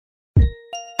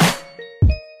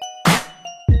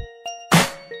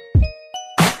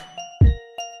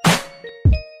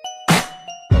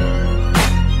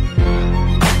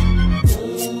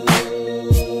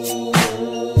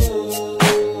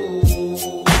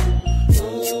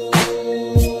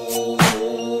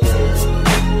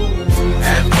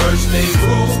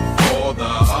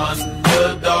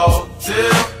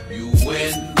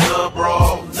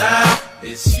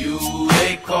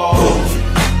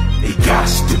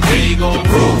They gon'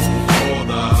 root for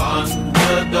the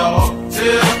underdog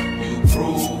till you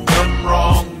prove them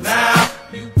wrong. Now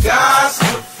you got to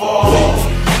fall.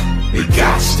 It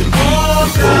got to be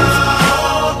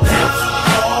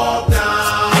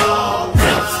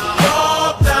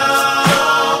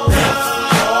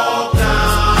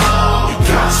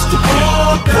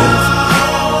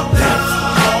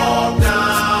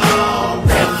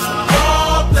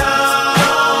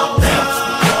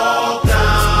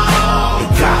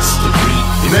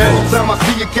down. Time I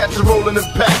see you catch a roll in the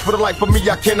pack. For the life of me,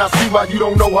 I cannot see why you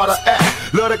don't know how to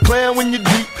act. Love the clan when you're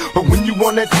deep, but when you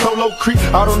on that solo creep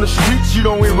out on the streets, you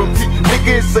don't even repeat.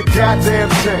 Nigga, it's a goddamn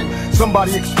shame.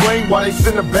 Somebody explain why they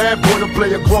send a bad boy to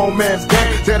play a grown man's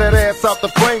game. Tear that ass out the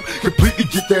frame, completely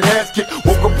get that ass kicked.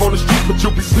 Woke up on the street, but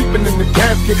you'll be sleeping in the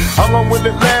casket. How long will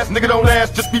it last? Nigga, don't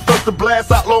ask, just be first to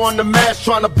blast. Outlaw on the mask,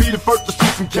 trying to be the first to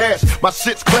see some cash. My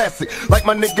shit's classic, like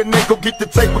my nigga Nico, get the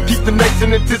tape, but keep the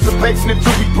nation anticipating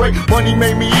until we break. Money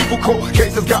made me evil, cold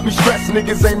cases got me stressed.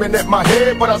 Niggas aiming at my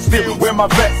head, but I still wear my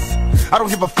vest. I don't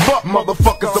give a fuck,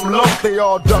 motherfuckers, I'm low. They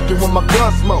all ducking when my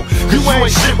gun smoke. You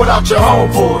ain't shit without your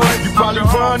homeboys. You probably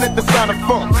run at the sound of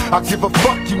funk. I give a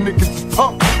fuck, you niggas is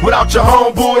punk. Without your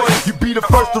homeboys, you be the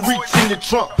first to reach in your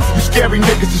trunk. You scary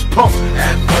niggas is punks.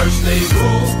 At first they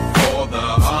root for the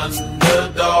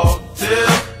underdog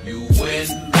till you win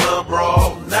the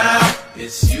brawl. Now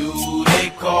it's you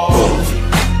they call.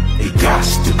 It got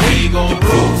to be gon'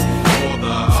 root for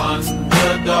the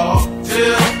underdog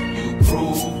till you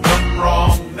prove them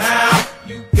wrong. Now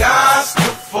you got to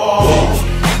fall.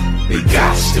 It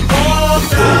got to be fall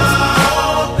down.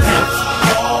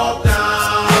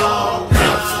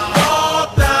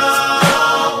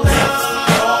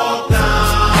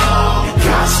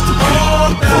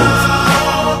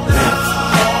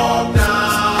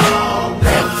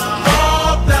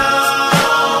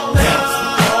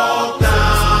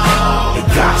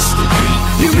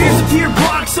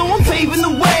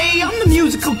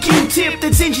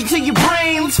 That's inching to your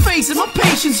brain. Let's face it, my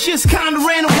patience just kinda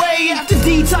ran away. After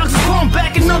detox was pumped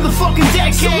back another fucking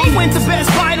decade. So I went to Best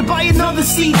Buy to buy another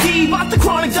CD. Bought the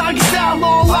Chronic Doggy Style,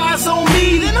 all eyes on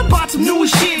me. Then I bought some newer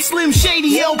shit, Slim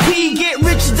Shady LP. Get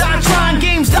Rich or Die Trying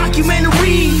Games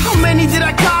documentary. How many did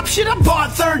I cop? Shit, I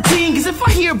bought 13. Cause if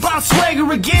I hear about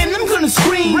Swagger again, I'm gonna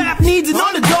scream. Rap needs an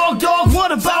underdog, dog,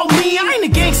 what about me? I ain't a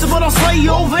gangster, but I'll slay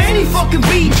you over any fucking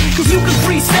beat. Cause you can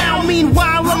freestyle,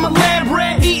 meanwhile I'm a lab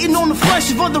rat. Eating on the flesh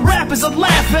of other rappers I'd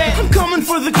laugh at. I'm coming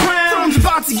for the crown, throne's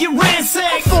about to get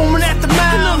ransacked. Foaming at the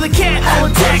mouth, another cat, I'll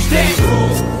attack that.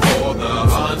 For the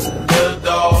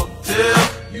underdog till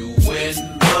you win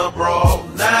the brawl.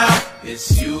 Now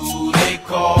it's you they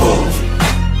call.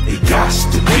 It got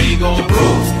to be gon'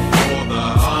 root for the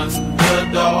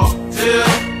underdog till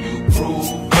you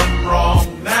prove them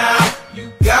wrong. Now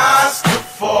you got to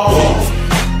fall.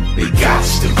 It got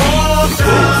to be fall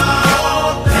down.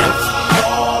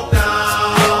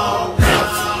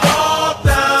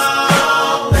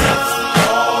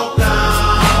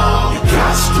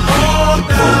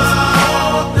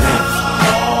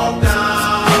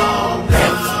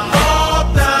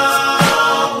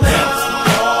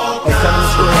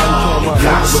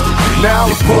 Now I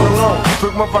was born alone,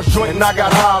 took my first joint and I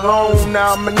got high alone.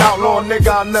 Now I'm an outlaw, nigga,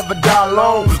 I'll never die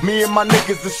alone. Me and my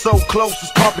niggas is so close,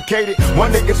 it's complicated.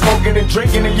 One nigga smoking and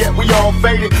drinking and yet we all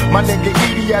faded. My nigga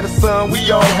Edie had a son,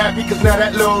 we all happy. Cause now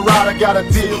that little rider got a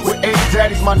deal with 8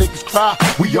 daddies. My niggas cry,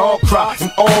 we all cry,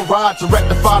 and all ride to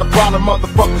rectify the problem.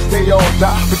 Motherfuckers, they all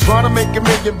die. Been trying to make a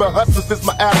million, but hustling since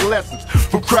my adolescence.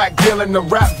 From crack dealing to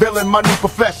rap villain, my new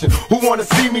profession. Who wanna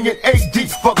see me in 8D?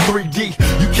 Fuck 3D.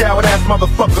 You coward ass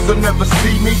motherfuckers will never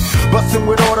see me. Bustin'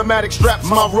 with automatic straps,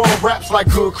 my raw raps like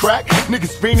good crack.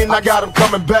 Niggas fiendin', I got them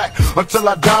coming back. Until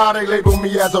I die, they label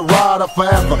me as a rider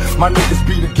forever. My niggas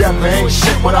be together, ain't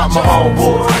shit without my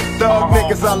homeboys. Thug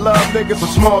niggas, I love niggas from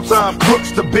small time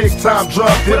crooks to big time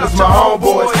drug dealers, my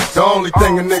homeboys. The only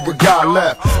thing a nigga got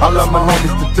left, I love my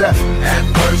homies to death. At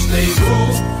first they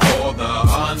root for the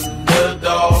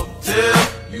underdog till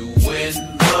you win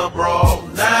the brawl.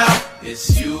 Now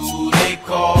it's you they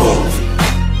call.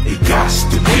 It got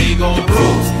to be gon'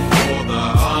 root for the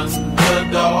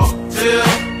underdog till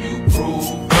you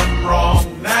prove them wrong.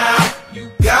 Now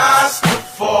you got to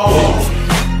fall.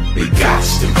 It got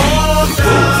to be fall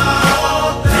down.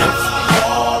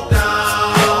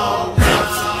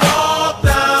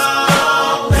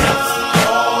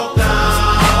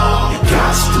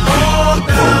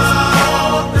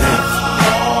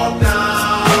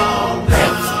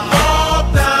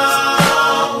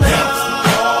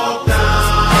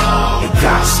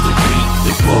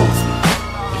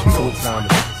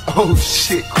 Oh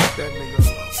shit, that nigga.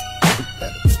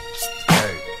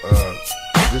 Hey,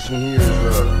 one here is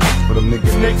for them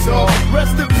niggas next door.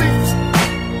 Rest in peace.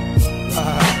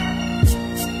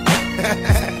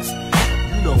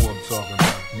 You know what I'm talking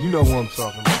about. You know what I'm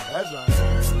talking about. That's right.